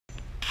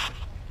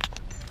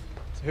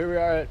So here we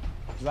are at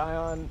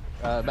Zion,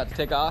 about to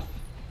take off,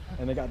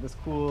 and they got this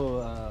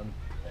cool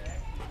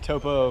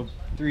topo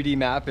 3D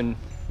map, and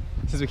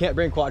since we can't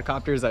bring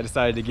quadcopters, I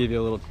decided to give you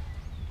a little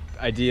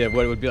idea of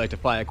what it would be like to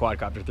fly a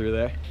quadcopter through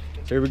there.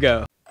 So here we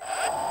go.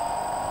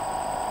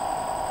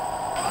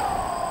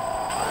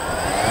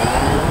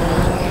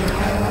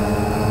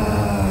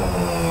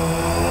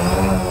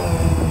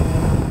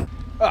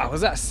 Oh,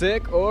 was that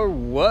sick or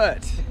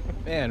what?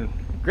 Man,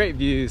 great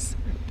views.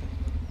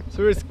 So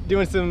we're just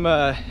doing some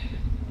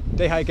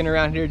day hiking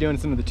around here, doing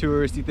some of the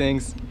touristy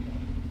things,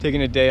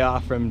 taking a day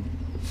off from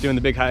doing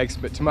the big hikes,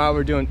 but tomorrow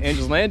we're doing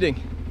Angel's Landing.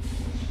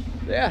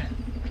 Yeah,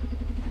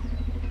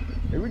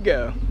 here we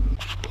go.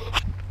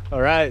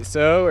 All right,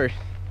 so we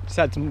just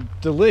had some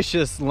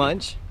delicious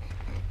lunch,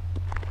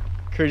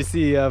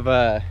 courtesy of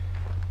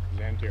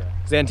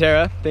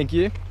Xanterra, thank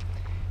you.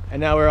 And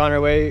now we're on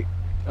our way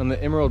on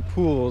the Emerald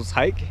Pools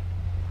hike.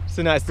 It's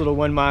a nice little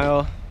 1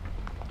 mile,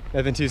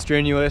 nothing too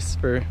strenuous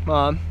for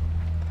Mom.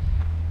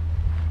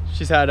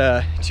 She's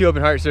had 2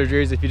 open heart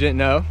surgeries, if you didn't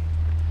know.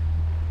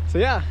 So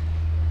yeah,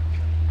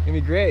 gonna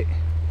be great.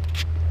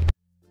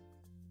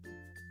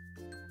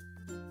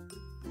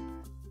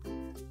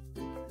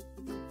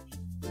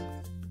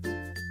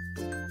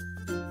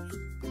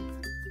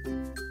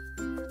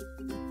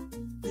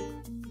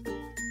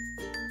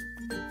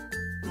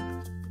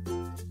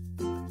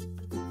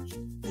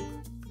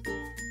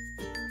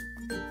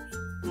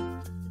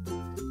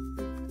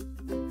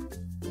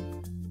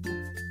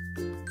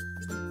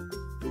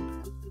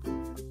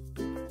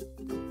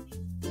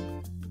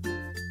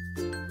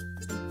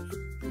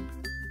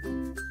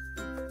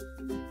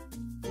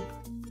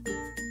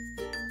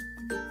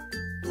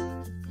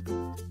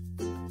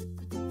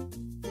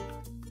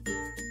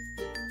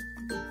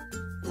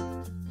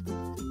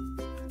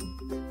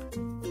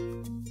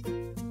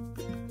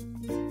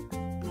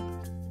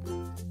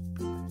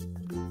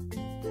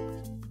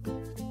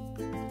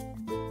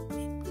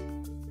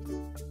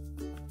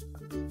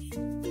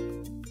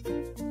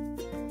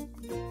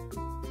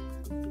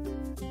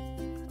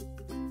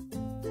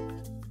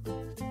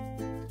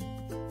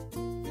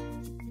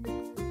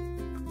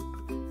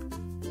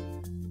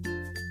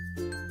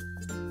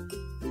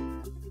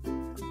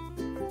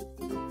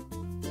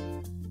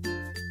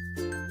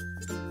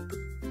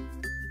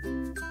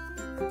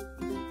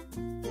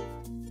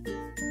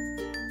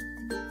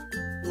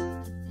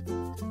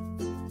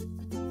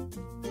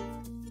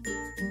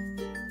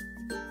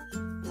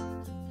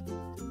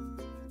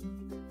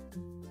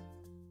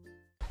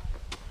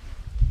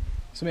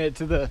 So made it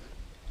to the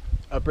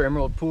upper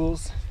Emerald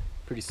Pools.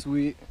 Pretty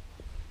sweet.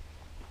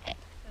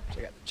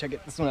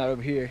 Check this one out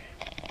over here.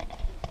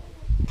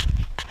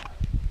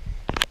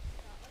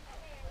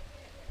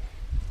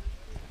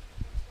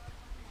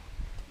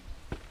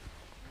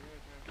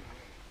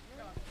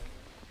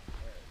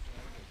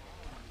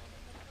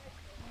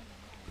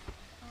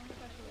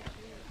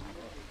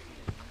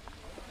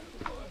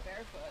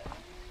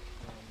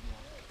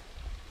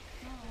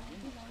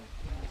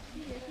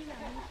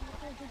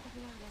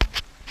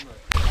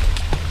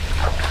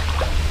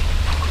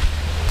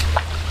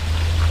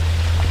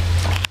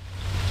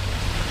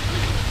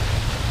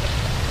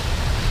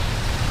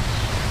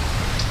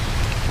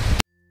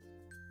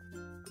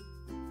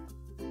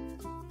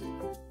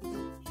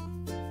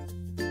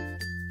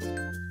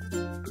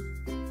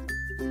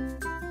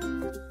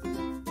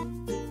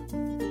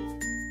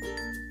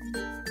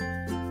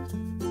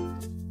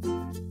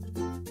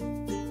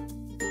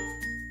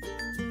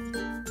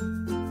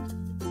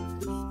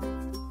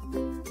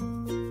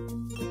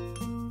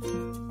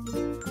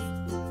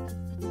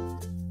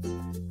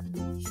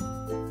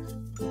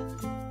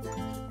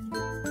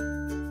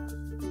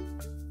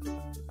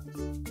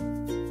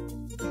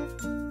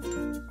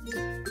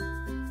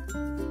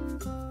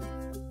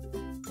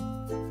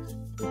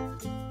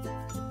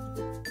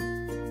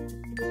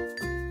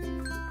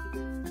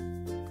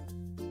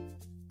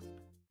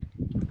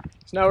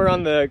 So now we're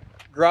on the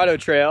Grotto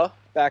Trail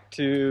back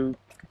to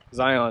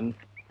Zion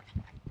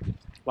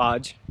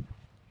Lodge.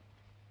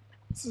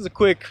 This is a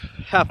quick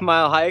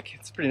half-mile hike.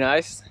 It's pretty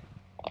nice.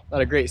 A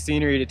lot of great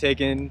scenery to take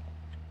in.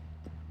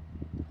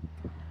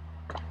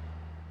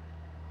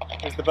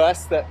 Here's the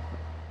bus that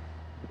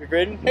we're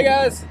grading. Hey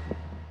guys!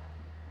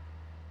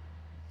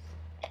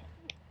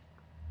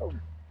 Oh.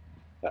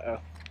 Uh-oh.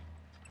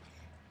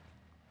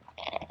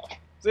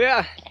 So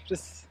yeah,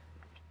 just...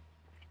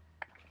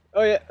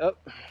 Oh yeah, oh.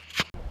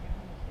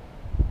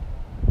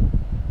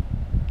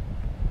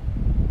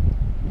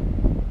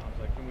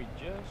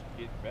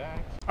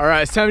 All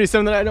right, it's time to do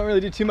something that I don't really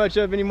do too much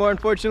of anymore,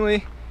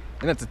 unfortunately,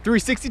 and that's a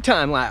 360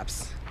 time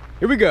lapse.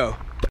 Here we go.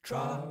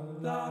 Tra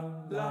la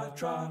la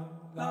tra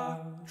la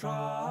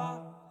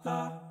tra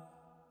la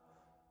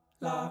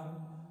la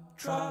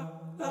tra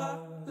la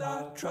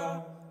la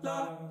tra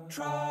la tra la la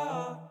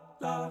tra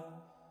la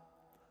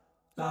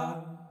la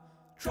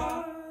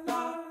tra la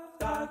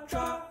tra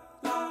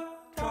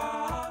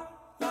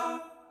la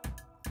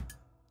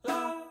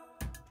la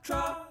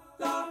tra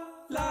la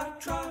la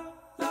tra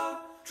la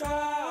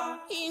tra.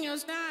 In your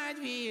side,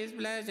 he is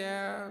blood.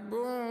 pleasure,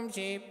 boom,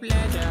 cheap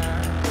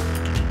pleasure.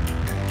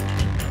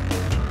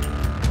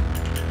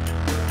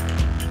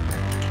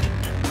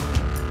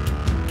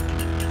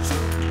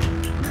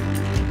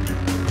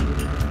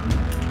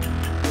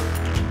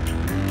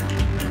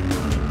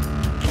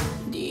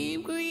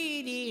 Deep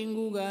greedy and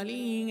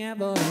googling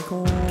every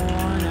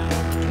corner.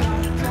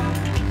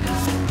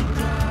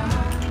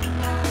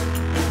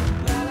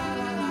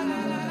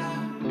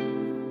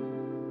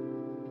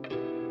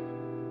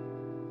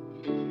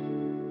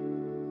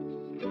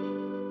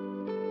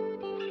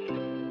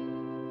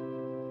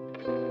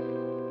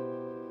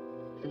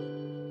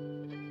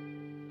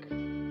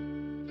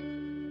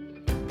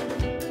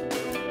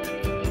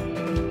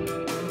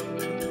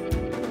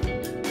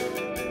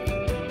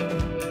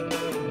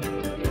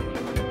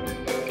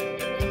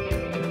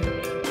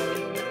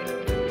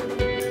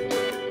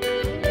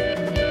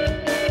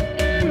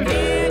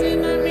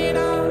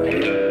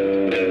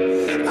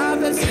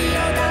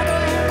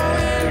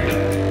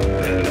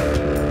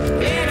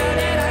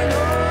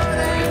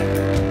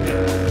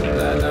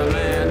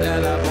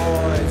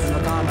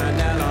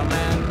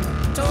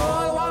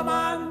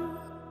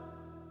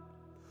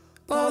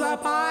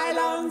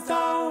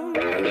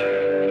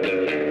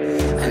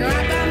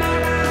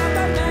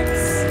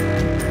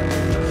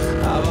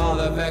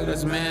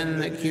 Men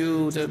that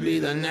queue to be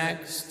the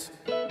next.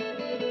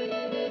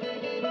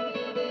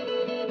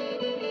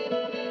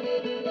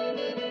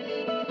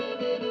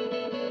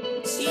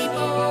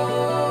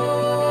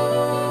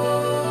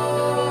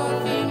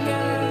 Fingers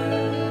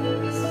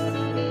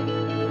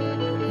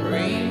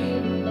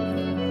ring,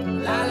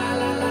 la la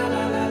la la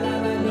la la la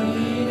la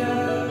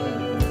leader.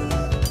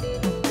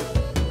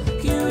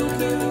 Q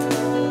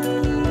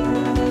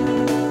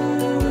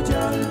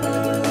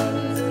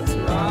jumpers,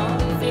 raw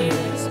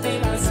fish,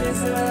 paper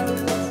scissors.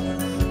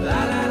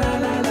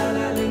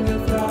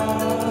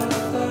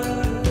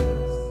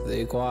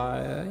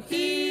 Choir.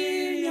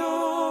 Hear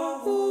your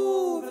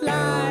who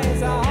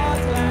flies a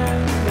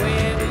heartland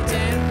with a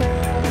tempo.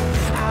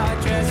 Our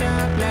treasure,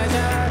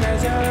 pleasure,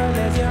 leisure,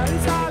 leisure,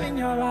 it's all in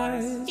your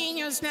eyes. In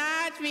your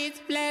snatch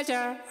with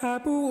pleasure, a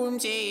boom,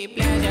 cheap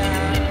pleasure.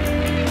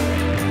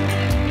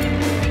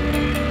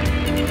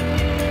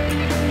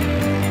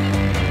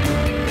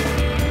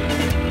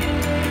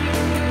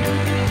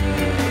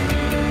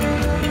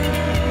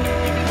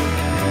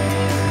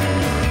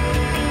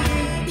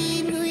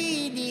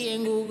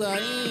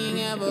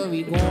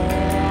 Every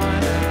corner.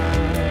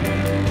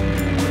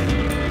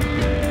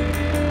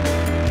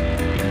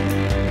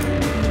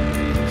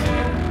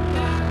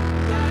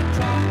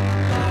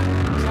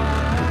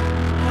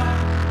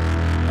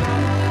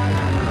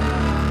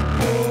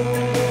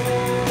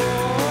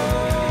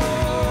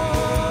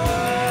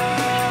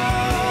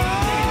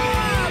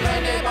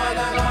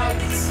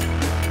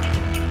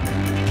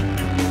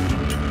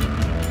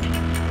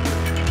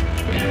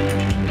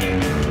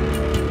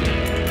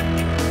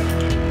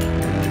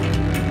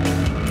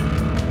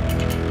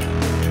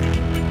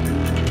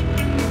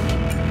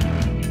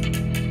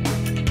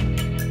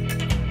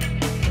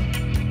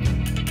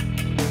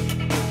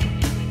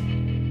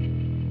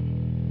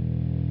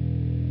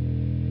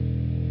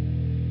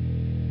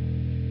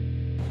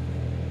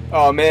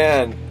 Oh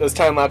man, those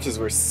time lapses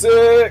were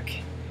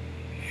sick.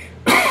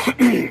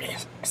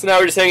 So now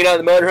we're just hanging out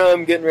in the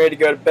motorhome, getting ready to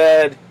go to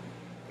bed.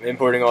 I'm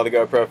importing all the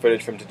GoPro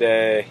footage from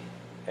today,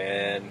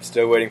 and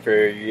still waiting for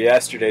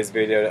yesterday's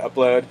video to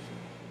upload.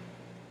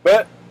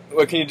 But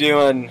what can you do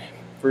on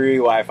free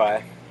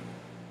Wi-Fi?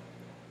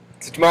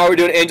 So tomorrow we're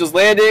doing Angel's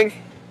Landing,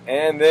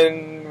 and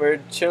then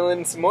we're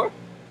chilling some more.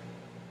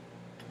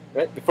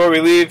 Right before we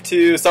leave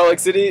to Salt Lake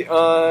City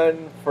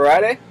on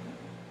Friday.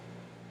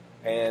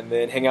 And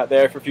then hang out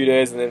there for a few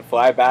days and then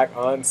fly back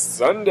on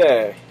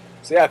Sunday.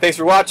 So yeah, thanks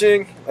for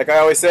watching. Like I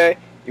always say,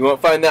 you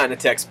won't find that in a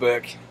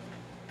textbook.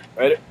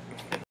 Right?